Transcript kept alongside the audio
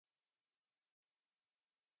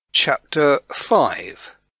Chapter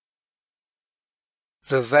 5.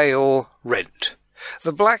 The veil rent.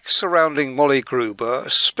 The black surrounding Molly Gruber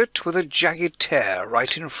split with a jagged tear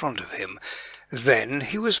right in front of him. Then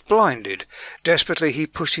he was blinded. Desperately he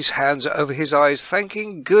pushed his hands over his eyes,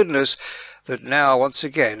 thanking goodness that now once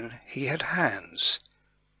again he had hands.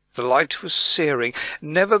 The light was searing.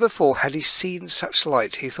 Never before had he seen such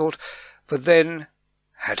light, he thought. But then,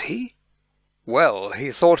 had he? Well,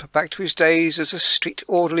 he thought back to his days as a street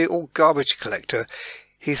orderly or garbage collector.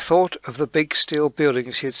 He thought of the big steel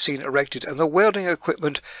buildings he had seen erected, and the welding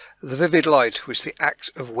equipment, the vivid light which the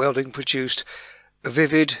act of welding produced,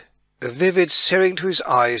 vivid, searing to his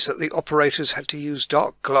eyes that the operators had to use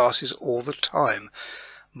dark glasses all the time.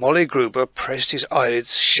 Molly Gruber pressed his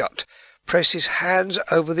eyelids shut, pressed his hands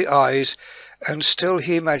over the eyes, and still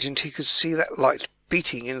he imagined he could see that light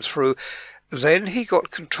beating in through. Then he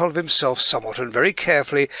got control of himself somewhat, and very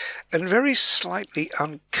carefully and very slightly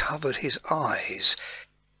uncovered his eyes.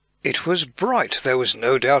 It was bright, there was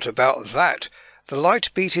no doubt about that. The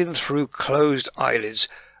light beat in through closed eyelids.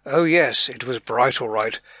 Oh yes, it was bright all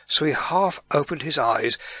right. So he half opened his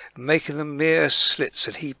eyes, making them mere slits,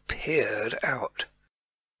 and he peered out.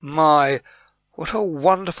 My, what a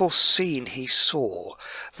wonderful scene he saw!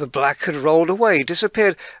 The black had rolled away,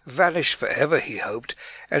 disappeared, vanished forever, he hoped,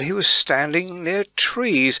 and he was standing near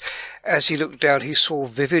trees. As he looked down he saw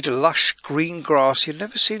vivid, lush green grass. He had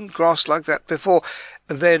never seen grass like that before.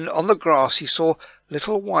 Then on the grass he saw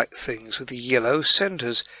little white things with yellow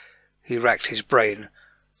centres. He racked his brain.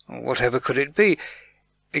 Whatever could it be?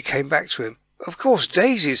 It came back to him. Of course,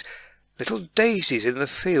 daisies! Little daisies in the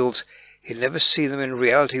fields. He had never seen them in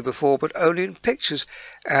reality before, but only in pictures,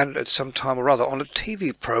 and at some time or other on a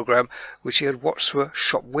TV programme which he had watched through a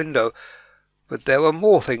shop window. But there were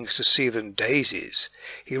more things to see than daisies.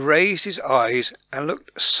 He raised his eyes and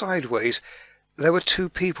looked sideways. There were two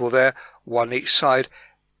people there, one each side,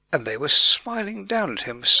 and they were smiling down at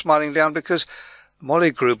him, smiling down because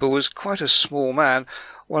Molly Gruber was quite a small man,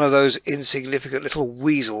 one of those insignificant little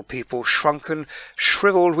weasel people, shrunken,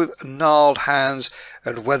 shrivelled, with gnarled hands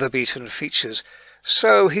and weather-beaten features.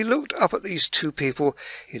 So he looked up at these two people.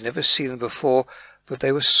 He had never seen them before, but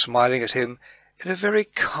they were smiling at him in a very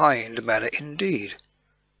kind manner indeed.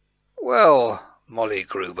 "Well, Molly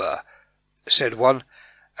Gruber," said one,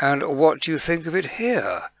 "and what do you think of it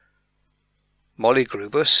here?" Molly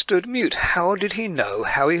Gruber stood mute. How did he know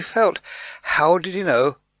how he felt? How did he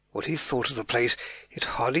know what he thought of the place? He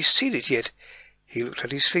had hardly seen it yet. He looked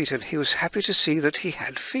at his feet, and he was happy to see that he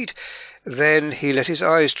had feet. Then he let his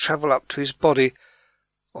eyes travel up to his body.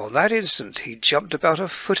 On that instant he jumped about a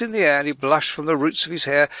foot in the air, and he blushed from the roots of his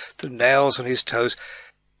hair to the nails on his toes.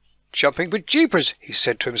 "Jumping but jeepers," he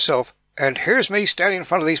said to himself, "and here's me standing in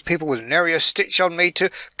front of these people with nary a stitch on me to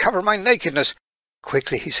cover my nakedness."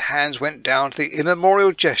 Quickly his hands went down to the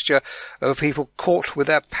immemorial gesture of people caught with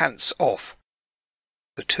their pants off.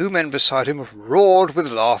 The two men beside him roared with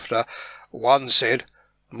laughter. One said,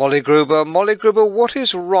 Molly Gruber, what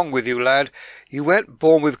is wrong with you, lad? You weren't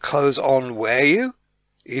born with clothes on, were you?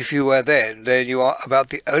 If you were then you are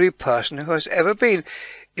about the only person who has ever been.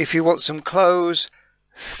 If you want some clothes,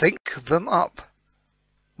 think them up."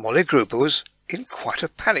 Molly Gruber was in quite a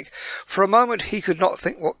panic. For a moment he could not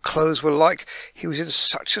think what clothes were like. He was in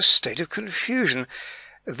such a state of confusion.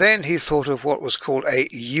 Then he thought of what was called a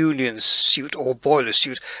union suit or boiler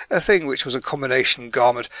suit, a thing which was a combination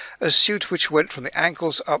garment, a suit which went from the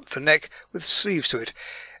ankles up the neck with sleeves to it,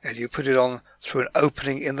 and you put it on through an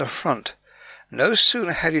opening in the front. No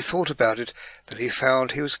sooner had he thought about it than he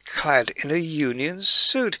found he was clad in a union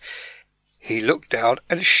suit. He looked down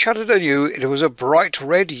and shuddered anew. It was a bright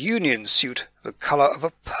red union suit, the colour of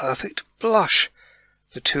a perfect blush.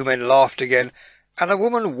 The two men laughed again, and a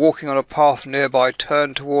woman walking on a path nearby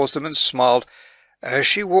turned towards them and smiled. As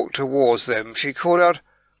she walked towards them she called out,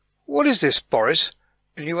 "What is this, Boris?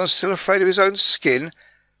 Anyone still afraid of his own skin?"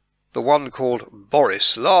 The one called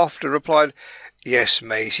Boris laughed and replied, "Yes,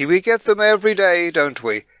 Maisie, we get them every day, don't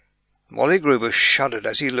we?" Molly Gruber shuddered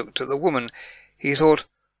as he looked at the woman. He thought,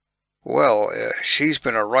 "Well, she's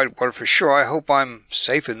been a right one for sure. I hope I'm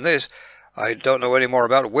safe in this. I don't know any more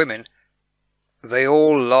about women." They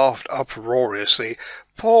all laughed uproariously.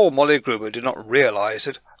 Poor Molly Gruber did not realize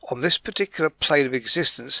that on this particular plane of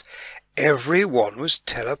existence every one was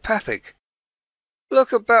telepathic.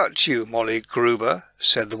 "Look about you, Molly Gruber,"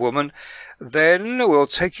 said the woman. "Then we'll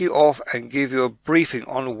take you off and give you a briefing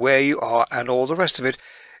on where you are and all the rest of it.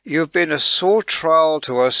 You've been a sore trial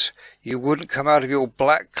to us. You wouldn't come out of your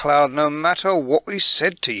black cloud no matter what we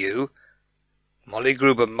said to you." Molly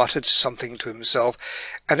Gruber muttered something to himself,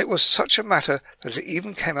 and it was such a matter that it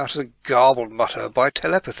even came out as a garbled mutter by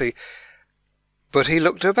telepathy. But he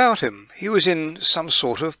looked about him. He was in some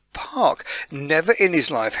sort of park. Never in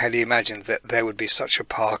his life had he imagined that there would be such a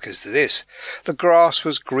park as this. The grass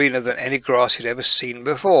was greener than any grass he'd ever seen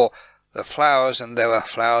before. The flowers, and there were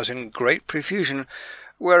flowers in great profusion,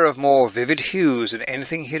 were of more vivid hues than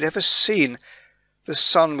anything he had ever seen. The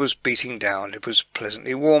sun was beating down. It was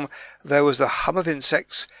pleasantly warm. There was the hum of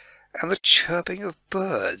insects and the chirping of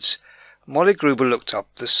birds. Molly Gruber looked up.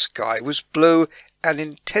 The sky was blue, an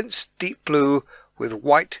intense deep blue, with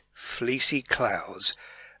white, fleecy clouds.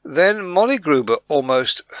 Then Molly Gruber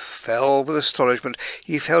almost fell with astonishment.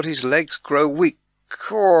 He felt his legs grow weak.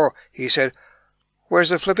 "Caw," he said, "where's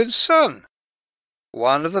the flippin' sun?"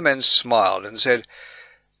 One of the men smiled and said,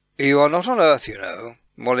 "You are not on Earth, you know,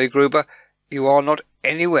 Molly Gruber. You are not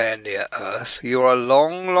anywhere near Earth. You are a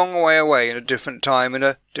long, long way away in a different time, in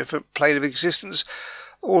a different plane of existence.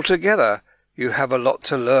 Altogether, you have a lot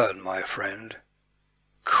to learn, my friend."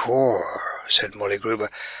 "Caw," said Molly Gruber.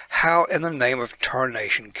 "How in the name of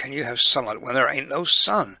tarnation can you have sunlight when there ain't no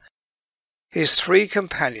sun?" His three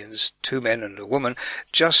companions, 2 men and a woman,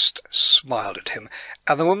 just smiled at him,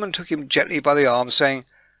 and the woman took him gently by the arm, saying,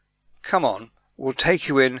 "Come on, we'll take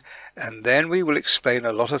you in, and then we will explain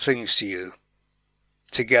a lot of things to you."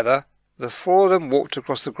 Together, the 4 of them walked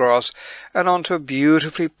across the grass and onto a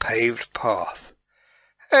beautifully paved path.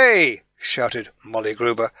 "Hey!" shouted Molly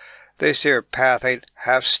Gruber. "This here path ain't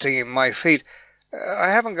half stinging my feet. I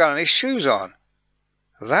haven't got any shoes on."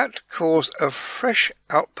 That caused a fresh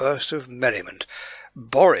outburst of merriment.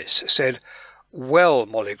 Boris said, "Well,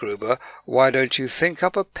 Molly Gruber, why don't you think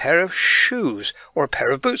up a pair of shoes, or a pair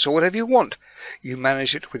of boots, or whatever you want? You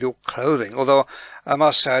manage it with your clothing, although I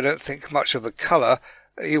must say I don't think much of the colour.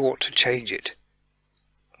 You ought to change it."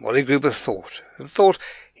 Molly Gruber thought and thought.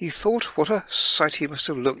 He thought what a sight he must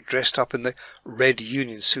have looked dressed up in the red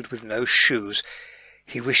union suit with no shoes.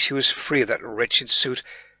 He wished he was free of that wretched suit,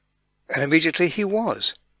 and immediately he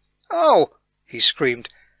was. "Oh!" he screamed.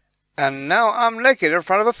 "And now I'm naked in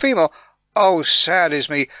front of a female. Oh, sad is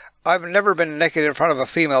me. I've never been naked in front of a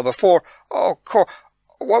female before. Oh,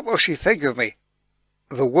 what will she think of me?"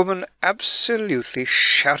 The woman absolutely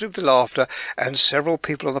shouted with laughter, and several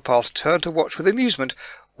people on the path turned to watch with amusement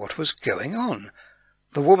what was going on.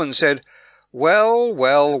 The woman said, "Well,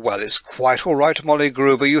 well, well, it's quite all right, Molly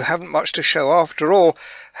Gruber. You haven't much to show after all,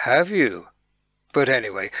 have you? But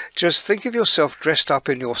anyway, just think of yourself dressed up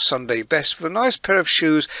in your Sunday best with a nice pair of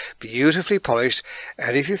shoes, beautifully polished,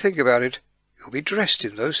 and if you think about it, you'll be dressed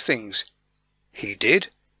in those things." He did,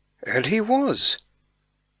 and he was.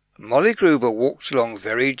 Molly Gruber walked along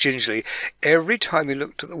very gingerly. Every time he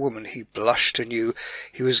looked at the woman he blushed anew.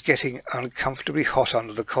 He was getting uncomfortably hot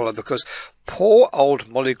under the collar, because poor old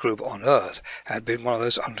Molly Gruber on Earth had been one of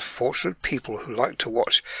those unfortunate people who like to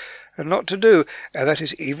watch and not to do, and that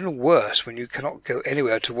is even worse when you cannot go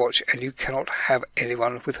anywhere to watch and you cannot have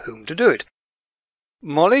anyone with whom to do it.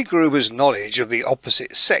 Molly Gruber's knowledge of the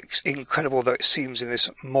opposite sex, incredible though it seems in this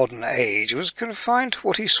modern age, was confined to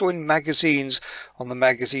what he saw in magazines on the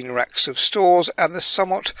magazine racks of stores and the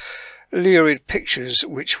somewhat lurid pictures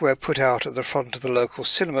which were put out at the front of the local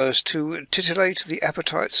cinemas to titillate the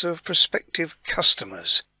appetites of prospective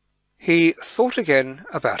customers. He thought again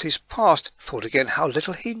about his past, thought again how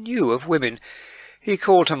little he knew of women. He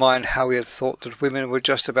called to mind how he had thought that women were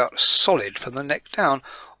just about solid from the neck down,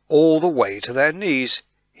 all the way to their knees.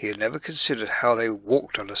 He had never considered how they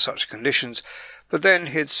walked under such conditions, but then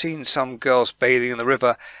he had seen some girls bathing in the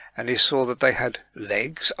river, and he saw that they had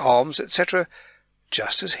legs, arms, etc.,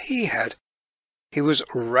 just as he had. He was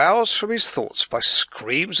roused from his thoughts by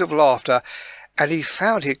screams of laughter, and he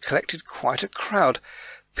found he had collected quite a crowd.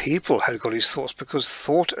 People had got his thoughts because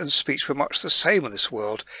thought and speech were much the same in this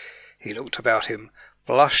world. He looked about him,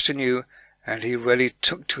 blushed anew, and he really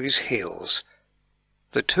took to his heels.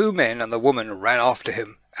 The 2 men and the woman ran after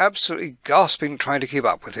him, absolutely gasping, trying to keep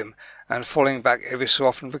up with him, and falling back every so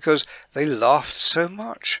often because they laughed so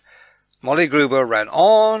much. Molly Gruber ran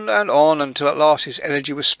on and on until at last his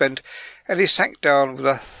energy was spent, and he sank down with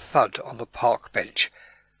a thud on the park bench.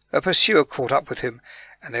 A pursuer caught up with him,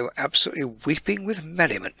 and they were absolutely weeping with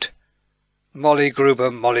merriment. Molly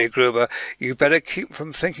Gruber, you better keep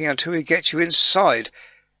from thinking until we get you inside."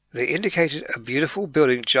 They indicated a beautiful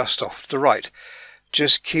building just off to the right.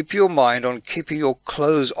 "Just keep your mind on keeping your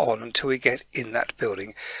clothes on until we get in that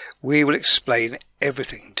building. We will explain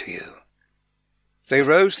everything to you." They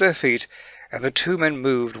rose to their feet, and the 2 men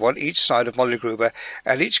moved, one each side of Molly Gruber,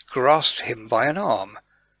 and each grasped him by an arm.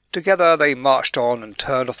 Together they marched on and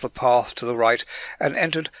turned off the path to the right, and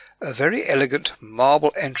entered a very elegant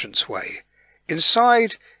marble entranceway.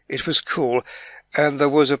 Inside it was cool, and there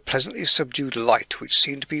was a pleasantly subdued light which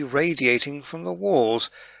seemed to be radiating from the walls.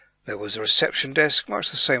 There was a reception desk,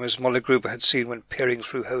 much the same as Molly Gruber had seen when peering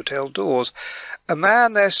through hotel doors. A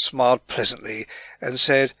man there smiled pleasantly and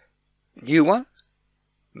said, "New one?"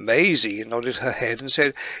 Maisie nodded her head and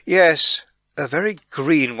said, "Yes, a very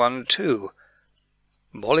green one too."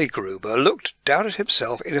 Molly Gruber looked down at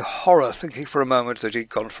himself in horror, thinking for a moment that he had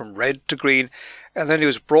gone from red to green, and then he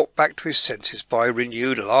was brought back to his senses by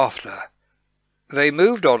renewed laughter. They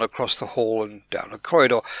moved on across the hall and down a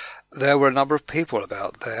corridor. There were a number of people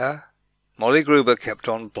about there. Molly Gruber kept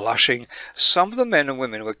on blushing. Some of the men and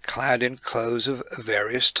women were clad in clothes of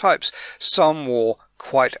various types. Some wore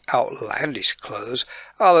quite outlandish clothes,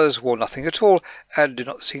 others wore nothing at all, and did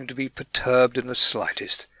not seem to be perturbed in the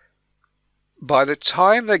slightest. By the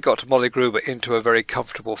time they got Molly Gruber into a very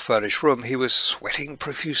comfortable furnished room, he was sweating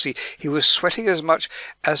profusely. He was sweating as much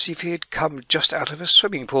as if he had come just out of a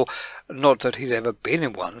swimming pool, not that he had ever been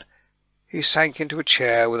in one. He sank into a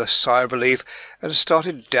chair with a sigh of relief and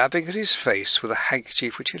started dabbing at his face with a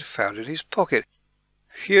handkerchief which he had found in his pocket.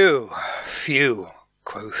 "Phew, phew,"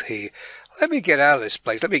 quoth he. "Let me get out of this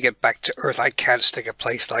place. Let me get back to earth. I can't stick a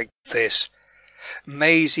place like this."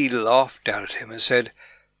 Maisie laughed down at him and said,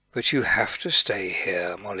 "But you have to stay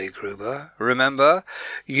here, Molly Gruber. Remember,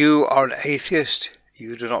 you are an atheist.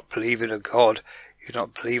 You do not believe in a God. You do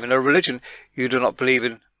not believe in a religion. You do not believe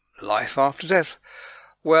in life after death.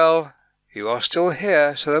 Well, you are still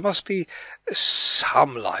here, so there must be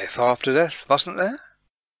some life after death, mustn't there?"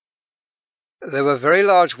 There were very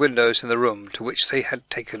large windows in the room to which they had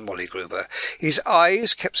taken Molly Gruber. His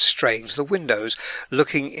eyes kept straying to the windows,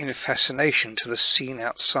 looking in fascination to the scene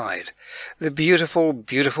outside. The beautiful,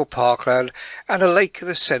 beautiful parkland, and a lake in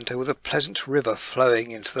the centre with a pleasant river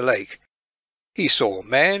flowing into the lake. He saw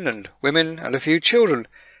men and women and a few children.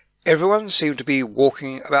 Everyone seemed to be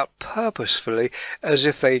walking about purposefully, as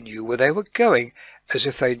if they knew where they were going, as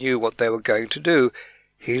if they knew what they were going to do.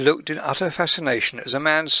 He looked in utter fascination as a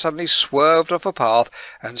man suddenly swerved off a path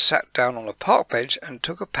and sat down on a park bench and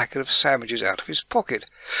took a packet of sandwiches out of his pocket.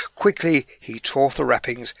 Quickly he tore off the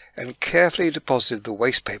wrappings and carefully deposited the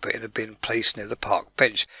waste paper in a bin placed near the park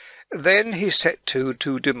bench. Then he set to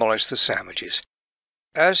demolish the sandwiches.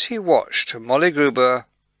 As he watched, Molly Gruber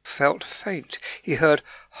felt faint. He heard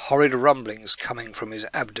horrid rumblings coming from his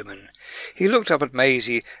abdomen. He looked up at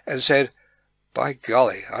Maisie and said, "By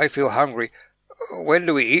golly, I feel hungry. When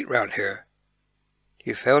do we eat round here?"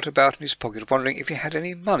 He felt about in his pocket, wondering if he had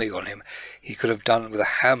any money on him. He could have done with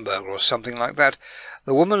a hamburger or something like that.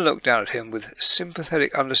 The woman looked down at him with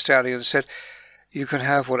sympathetic understanding and said, "You can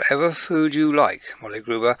have whatever food you like, Molly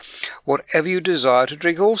Gruber, whatever you desire to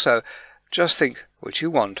drink also. Just think what you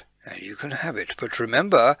want, and you can have it. But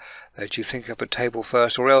remember that you think up a table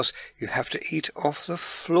first, or else you have to eat off the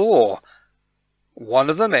floor." One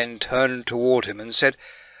of the men turned toward him and said,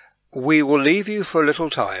 "We will leave you for a little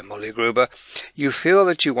time, Molly Gruber. You feel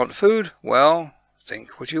that you want food? Well,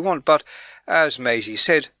 think what you want, but, as Maisie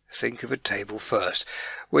said, think of a table first.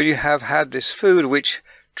 When you have had this food, which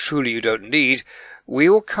truly you don't need, we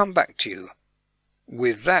will come back to you."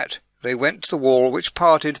 With that they went to the wall which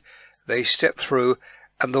parted. They stepped through,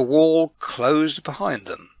 and the wall closed behind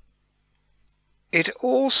them. It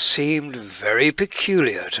all seemed very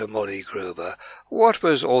peculiar to Molly Gruber. What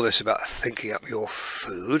was all this about thinking up your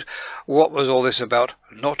food? What was all this about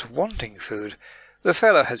not wanting food? The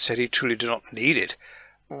fellow had said he truly did not need it.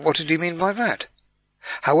 What did he mean by that?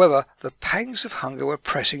 However, the pangs of hunger were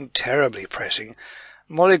pressing, terribly pressing.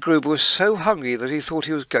 Molly Gruber was so hungry that he thought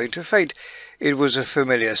he was going to faint. It was a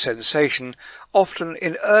familiar sensation. Often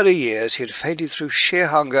in early years he had fainted through sheer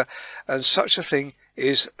hunger, and such a thing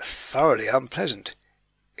is thoroughly unpleasant.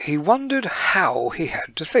 He wondered how he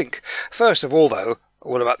had to think. First of all, though,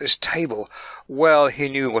 what about this table? Well, he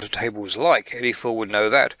knew what a table was like. Any fool would know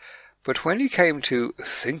that. But when he came to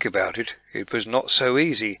think about it, it was not so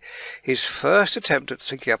easy. His first attempt at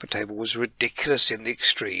thinking up a table was ridiculous in the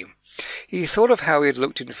extreme. He thought of how he had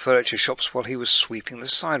looked in furniture shops while he was sweeping the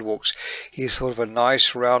sidewalks. He thought of a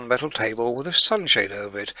nice round metal table with a sunshade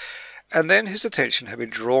over it. And then his attention had been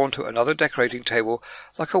drawn to another decorating table,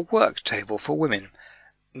 like a work table for women.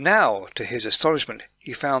 Now, to his astonishment,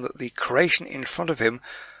 he found that the creation in front of him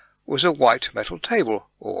was a white metal table,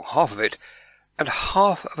 or half of it, and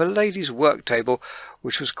half of a lady's work table,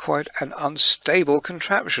 which was quite an unstable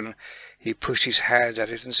contraption. He pushed his hand at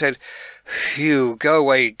it and said, "Phew, go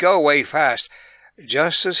away fast,"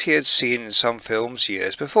 just as he had seen in some films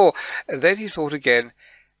years before. And then he thought again,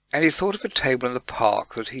 and he thought of a table in the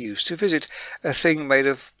park that he used to visit, a thing made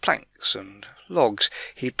of planks and logs.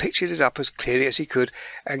 He pictured it up as clearly as he could,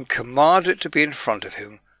 and commanded it to be in front of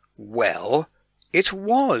him. Well, it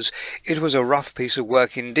was. It was a rough piece of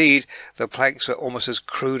work indeed. The planks were almost as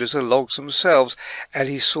crude as the logs themselves, and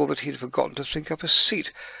he saw that he had forgotten to think up a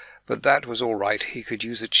seat. But that was all right. He could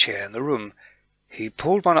use a chair in the room. He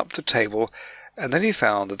pulled one up to the table, and then he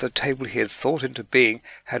found that the table he had thought into being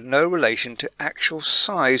had no relation to actual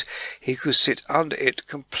size. He could sit under it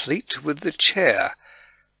complete with the chair.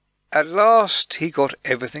 At last he got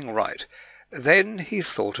everything right. Then he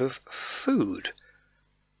thought of food.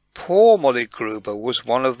 Poor Molly Gruber was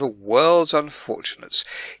one of the world's unfortunates.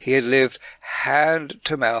 He had lived hand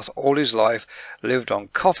to mouth all his life, lived on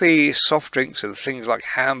coffee, soft drinks and things like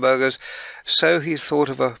hamburgers. So he thought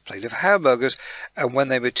of a plate of hamburgers, and when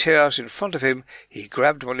they materialized in front of him, he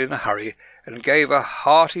grabbed one in a hurry and gave a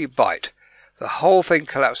hearty bite. The whole thing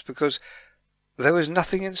collapsed because there was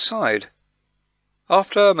nothing inside.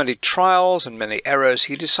 After many trials and many errors,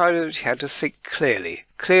 he decided that he had to think clearly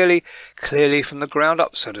from the ground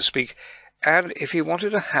up, so to speak, and if he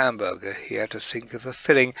wanted a hamburger, he had to think of the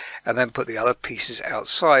filling and then put the other pieces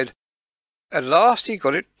outside. At last he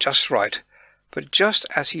got it just right, but just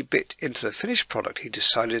as he bit into the finished product, he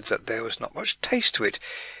decided that there was not much taste to it.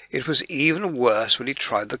 It was even worse when he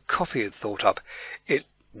tried the coffee he had thought up. It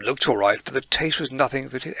looked all right, but the taste was nothing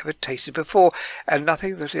that he had ever tasted before, and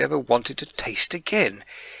nothing that he ever wanted to taste again.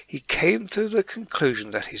 He came to the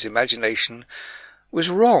conclusion that his imagination was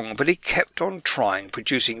wrong, but he kept on trying,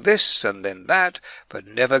 producing this and then that, but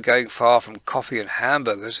never going far from coffee and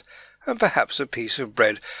hamburgers, and perhaps a piece of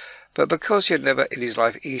bread. But because he had never in his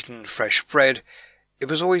life eaten fresh bread, it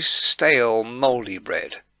was always stale, mouldy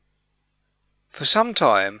bread. For some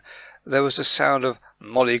time there was the sound of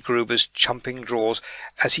Molly Gruber's chumping jaws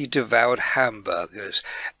as he devoured hamburgers,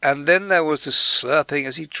 and then there was the slurping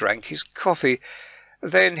as he drank his coffee.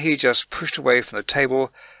 Then he just pushed away from the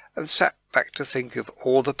table and sat back to think of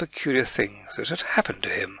all the peculiar things that had happened to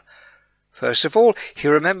him. First of all, he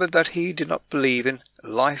remembered that he did not believe in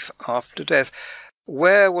life after death.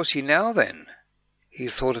 Where was he now, then? He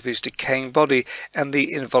thought of his decaying body and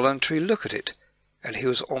the involuntary look at it, and he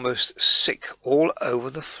was almost sick all over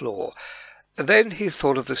the floor. Then he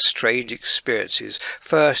thought of the strange experiences.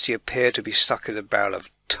 First he appeared to be stuck in a barrel of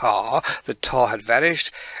tar. The tar had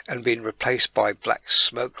vanished and been replaced by black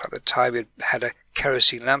smoke, like the time he had had a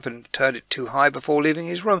kerosene lamp and turned it too high before leaving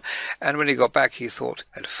his room, and when he got back he thought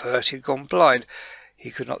at first he had gone blind.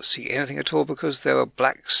 He could not see anything at all because there were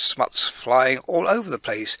black smuts flying all over the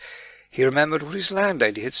place. He remembered what his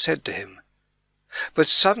landlady had said to him. But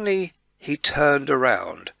suddenly he turned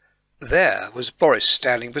around. There was Boris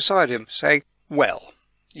standing beside him, saying, "Well,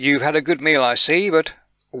 you've had a good meal, I see, but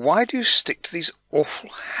why do you stick to these awful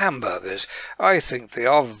hamburgers? I think they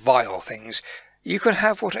are vile things. You can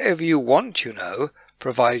have whatever you want, you know,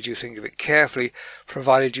 provided you think of it carefully,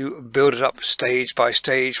 provided you build it up stage by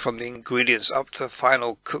stage from the ingredients up to the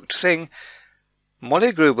final cooked thing."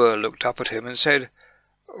 Molly Gruber looked up at him and said,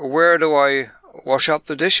 "Where do I wash up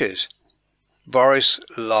the dishes?" Boris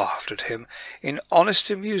laughed at him in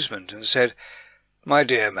honest amusement and said, "My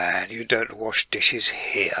dear man, you don't wash dishes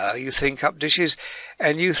here. You think up dishes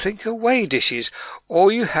and you think away dishes.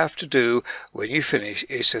 All you have to do when you finish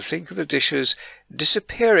is to think of the dishes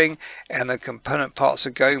disappearing and the component parts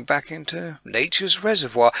are going back into nature's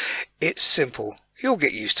reservoir. It's simple. You'll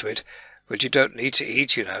get used to it. But you don't need to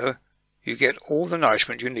eat, you know. You get all the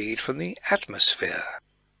nourishment you need from the atmosphere."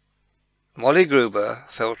 Molly Gruber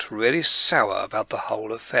felt really sour about the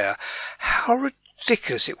whole affair. How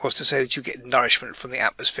ridiculous it was to say that you get nourishment from the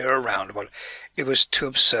atmosphere around one. It was too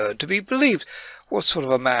absurd to be believed. What sort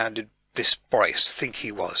of a man did this Boris think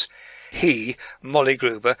he was? He, Molly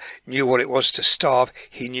Gruber, knew what it was to starve.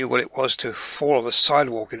 He knew what it was to fall on the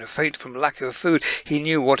sidewalk in a faint from lack of food. He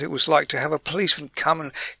knew what it was like to have a policeman come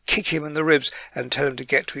and kick him in the ribs and tell him to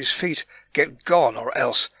get to his feet, get gone or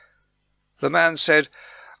else. The man said,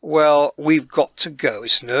 "Well, we've got to go.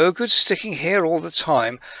 It's no good sticking here all the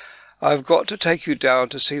time. I've got to take you down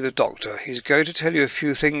to see the doctor. He's going to tell you a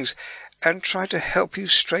few things and try to help you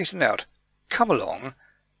straighten out. Come along."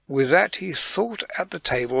 With that he thought at the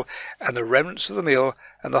table, and the remnants of the meal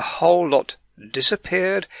and the whole lot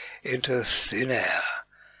disappeared into thin air.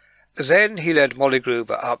 Then he led Molly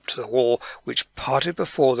Gruber up to the wall which parted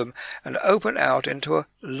before them and opened out into a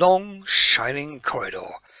long, shining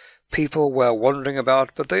corridor. People were wandering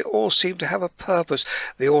about, but they all seemed to have a purpose.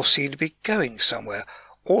 They all seemed to be going somewhere,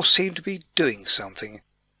 all seemed to be doing something.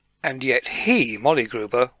 And yet he, Molly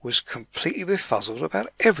Gruber, was completely befuddled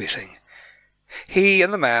about everything. He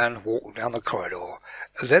and the man walked down the corridor.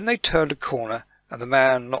 Then they turned a corner, and the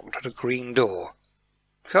man knocked at a green door.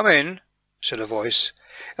 "Come in," said a voice,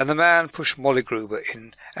 and the man pushed Molly Gruber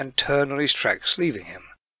in and turned on his tracks, leaving him.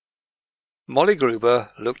 Molly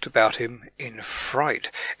Gruber looked about him in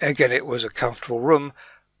fright. Again it was a comfortable room,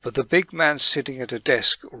 but the big man sitting at a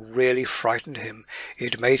desk really frightened him.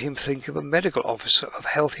 It made him think of a medical officer of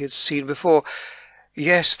health he had seen before.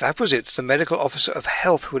 Yes, that was it, the medical officer of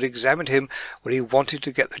health who had examined him when he wanted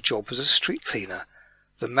to get the job as a street cleaner.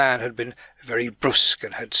 The man had been very brusque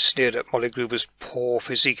and had sneered at Molly Gruber's poor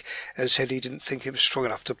physique and said he didn't think him strong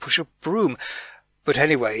enough to push a broom. But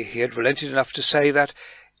anyway, he had relented enough to say that,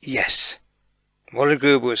 yes, Molly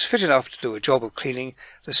Gruber was fit enough to do a job of cleaning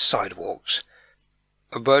the sidewalks.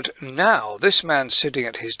 But now this man sitting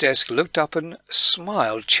at his desk looked up and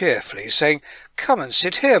smiled cheerfully, saying, "Come and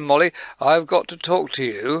sit here, Molly, I've got to talk to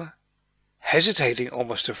you." Hesitating,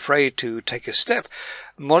 almost afraid to take a step,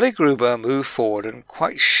 Molly Gruber moved forward and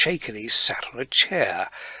quite shakily sat on a chair.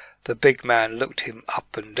 The big man looked him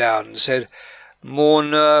up and down and said, "More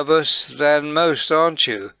nervous than most, aren't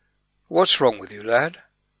you? What's wrong with you, lad?"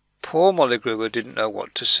 Poor Molly Gruber didn't know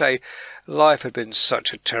what to say. Life had been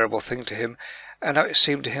such a terrible thing to him, and now it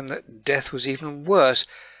seemed to him that death was even worse,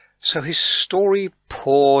 so his story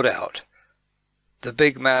poured out. The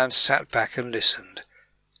big man sat back and listened.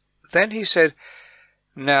 Then he said,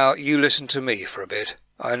 "Now you listen to me for a bit.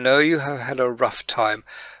 I know you have had a rough time,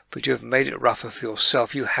 but you have made it rougher for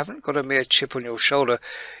yourself. You haven't got a mere chip on your shoulder.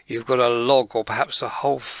 You've got a log, or perhaps the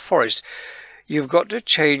whole forest. You've got to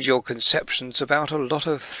change your conceptions about a lot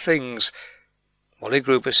of things." Molly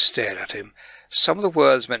Gruber stared at him. Some of the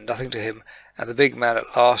words meant nothing to him, and the big man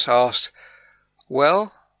at last asked,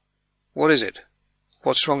 "Well, what is it?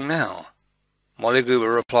 What's wrong now?" Molly Gruber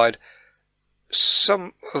replied,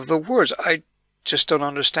 "Some of the words, I just don't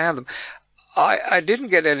understand them. I didn't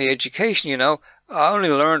get any education, you know. I only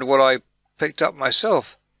learned what I picked up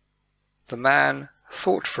myself." The man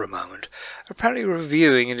thought for a moment, apparently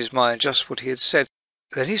reviewing in his mind just what he had said.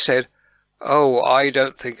 Then he said, "Oh, I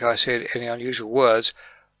don't think I said any unusual words.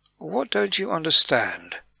 What don't you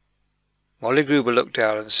understand?" Molly Gruber looked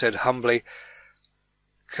down and said humbly,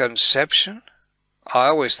 "Conception? I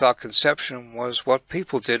always thought conception was what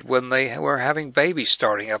people did when they were having babies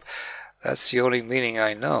starting up. That's the only meaning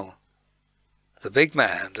I know." The big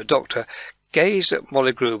man, the doctor, gazed at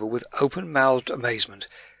Molly Gruber with open-mouthed amazement.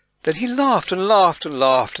 Then he laughed and laughed and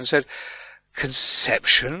laughed and said,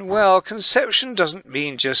 "Conception? Well, conception doesn't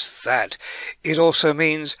mean just that. It also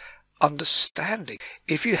means understanding.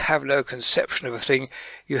 If you have no conception of a thing,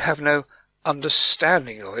 you have no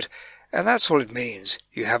understanding of it. And that's all it means.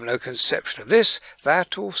 You have no conception of this,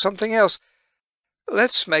 that, or something else.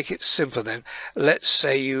 Let's make it simpler then. Let's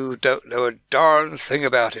say you don't know a darn thing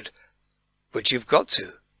about it. But you've got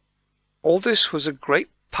to." All this was a great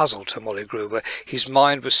puzzle to Molly Gruber. His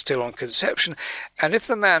mind was still on conception, and if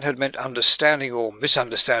the man had meant understanding or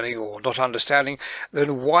misunderstanding or not understanding,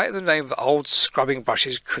 then why in the name of old scrubbing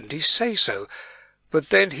brushes couldn't he say so? But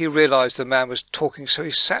then he realized the man was talking, so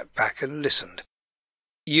he sat back and listened.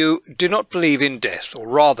 "You do not believe in death, or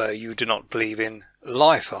rather you do not believe in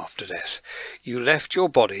life after death. You left your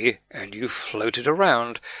body and you floated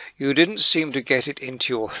around. You didn't seem to get it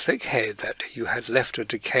into your thick head that you had left a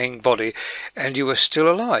decaying body and you were still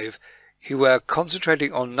alive. You were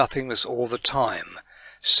concentrating on nothingness all the time.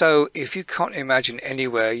 So if you can't imagine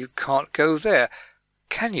anywhere, you can't go there,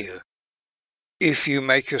 can you? If you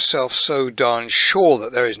make yourself so darn sure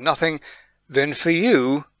that there is nothing, then for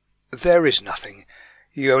you there is nothing.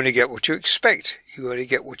 You only get what you expect. You only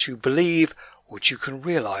get what you believe, what you can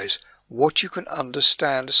realize, what you can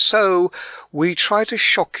understand. So we try to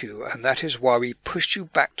shock you, and that is why we pushed you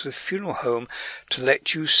back to the funeral home to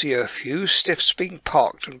let you see a few stiffs being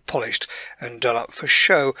parked and polished and done up for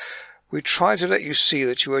show. We tried to let you see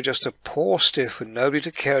that you were just a poor stiff and nobody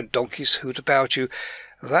to care a donkey's hoot about you.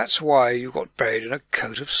 That's why you got buried in a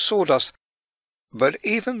coat of sawdust. But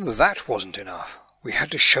even that wasn't enough. We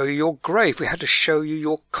had to show you your grave, we had to show you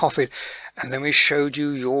your coffin, and then we showed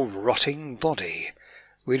you your rotting body.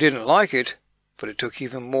 We didn't like it, but it took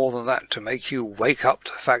even more than that to make you wake up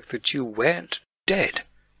to the fact that you weren't dead."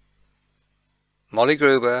 Molly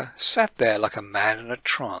Gruber sat there like a man in a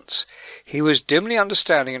trance. He was dimly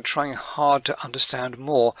understanding and trying hard to understand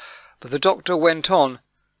more, but the doctor went on.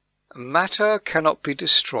 "Matter cannot be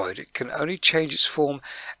destroyed. It can only change its form,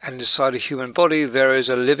 and inside a human body there is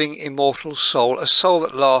a living, immortal soul, a soul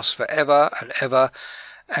that lasts for ever and ever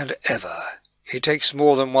and ever. It takes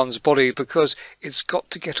more than one's body because it's got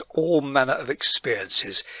to get all manner of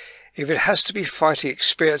experiences. If it has to be fighting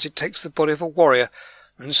experience, it takes the body of a warrior,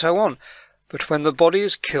 and so on. But when the body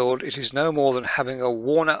is killed, it is no more than having a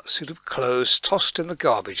worn-out suit of clothes tossed in the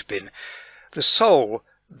garbage bin. The soul,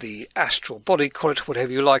 the astral body, call it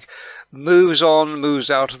whatever you like, moves on,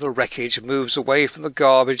 moves out of the wreckage, moves away from the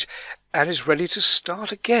garbage, and is ready to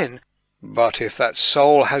start again. But if that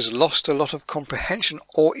soul has lost a lot of comprehension,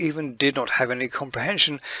 or even did not have any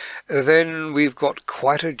comprehension, then we've got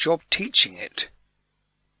quite a job teaching it.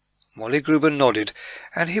 Molly Gruber nodded,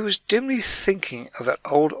 and he was dimly thinking of that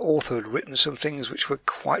old author who had written some things which were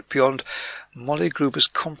quite beyond Molly Gruber's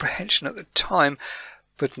comprehension at the time,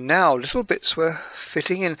 but now little bits were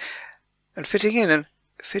fitting in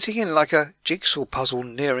like a jigsaw puzzle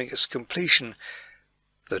nearing its completion.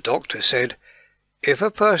 The doctor said, if a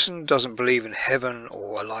person doesn't believe in heaven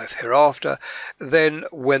or a life hereafter, then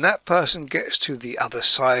when that person gets to the other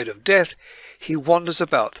side of death, he wanders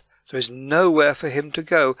about. There is nowhere for him to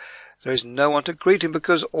go. There is no one to greet him,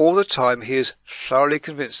 because all the time he is thoroughly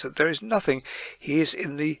convinced that there is nothing. He is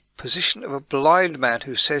in the position of a blind man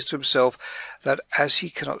who says to himself that as he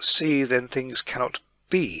cannot see, then things cannot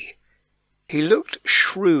be. He looked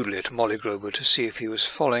shrewdly at Molly Gruber to see if he was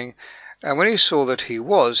following, and when he saw that he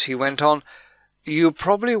was, he went on, "You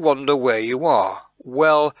probably wonder where you are.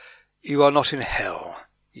 Well, you are not in hell.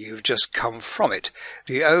 You've just come from it.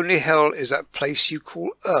 The only hell is that place you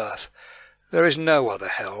call earth. There is no other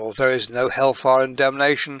hell. There is no hellfire and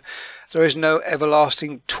damnation. There is no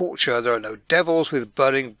everlasting torture. There are no devils with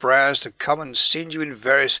burning brands to come and singe you in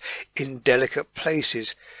various indelicate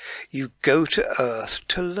places. You go to earth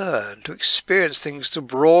to learn, to experience things, to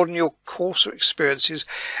broaden your coarser experiences,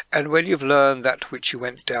 and when you've learned that which you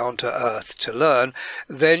went down to earth to learn,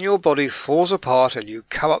 then your body falls apart and you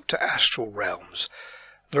come up to astral realms.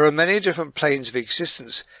 There are many different planes of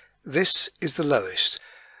existence. This is the lowest,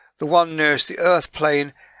 the one nearest the earth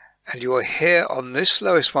plane, and you are here on this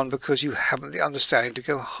lowest one because you haven't the understanding to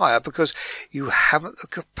go higher, because you haven't the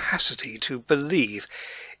capacity to believe.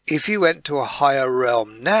 If you went to a higher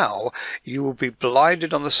realm now, you will be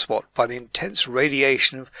blinded on the spot by the intense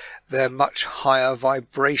radiation of their much higher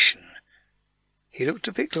vibration." He looked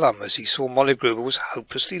a bit glum as he saw Molly Gruber was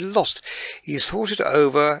hopelessly lost. He thought it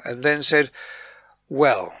over and then said,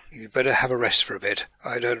 "Well, you'd better have a rest for a bit.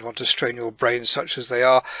 I don't want to strain your brains such as they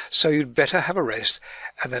are, so you'd better have a rest,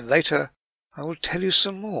 and then later I will tell you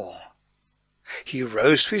some more." He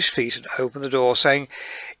rose to his feet and opened the door, saying,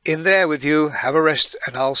 "In there with you, have a rest,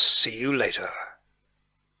 and I'll see you later."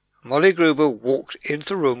 Molly Gruber walked into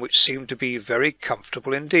the room, which seemed to be very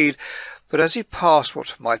comfortable indeed, but as he passed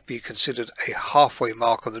what might be considered a halfway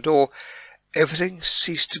mark on the door, everything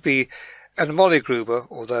ceased to be, and Molly Gruber,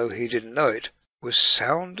 although he didn't know it, was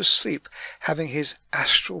sound asleep, having his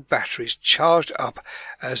astral batteries charged up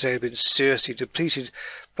as they had been seriously depleted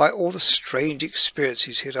by all the strange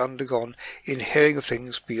experiences he had undergone in hearing of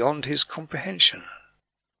things beyond his comprehension.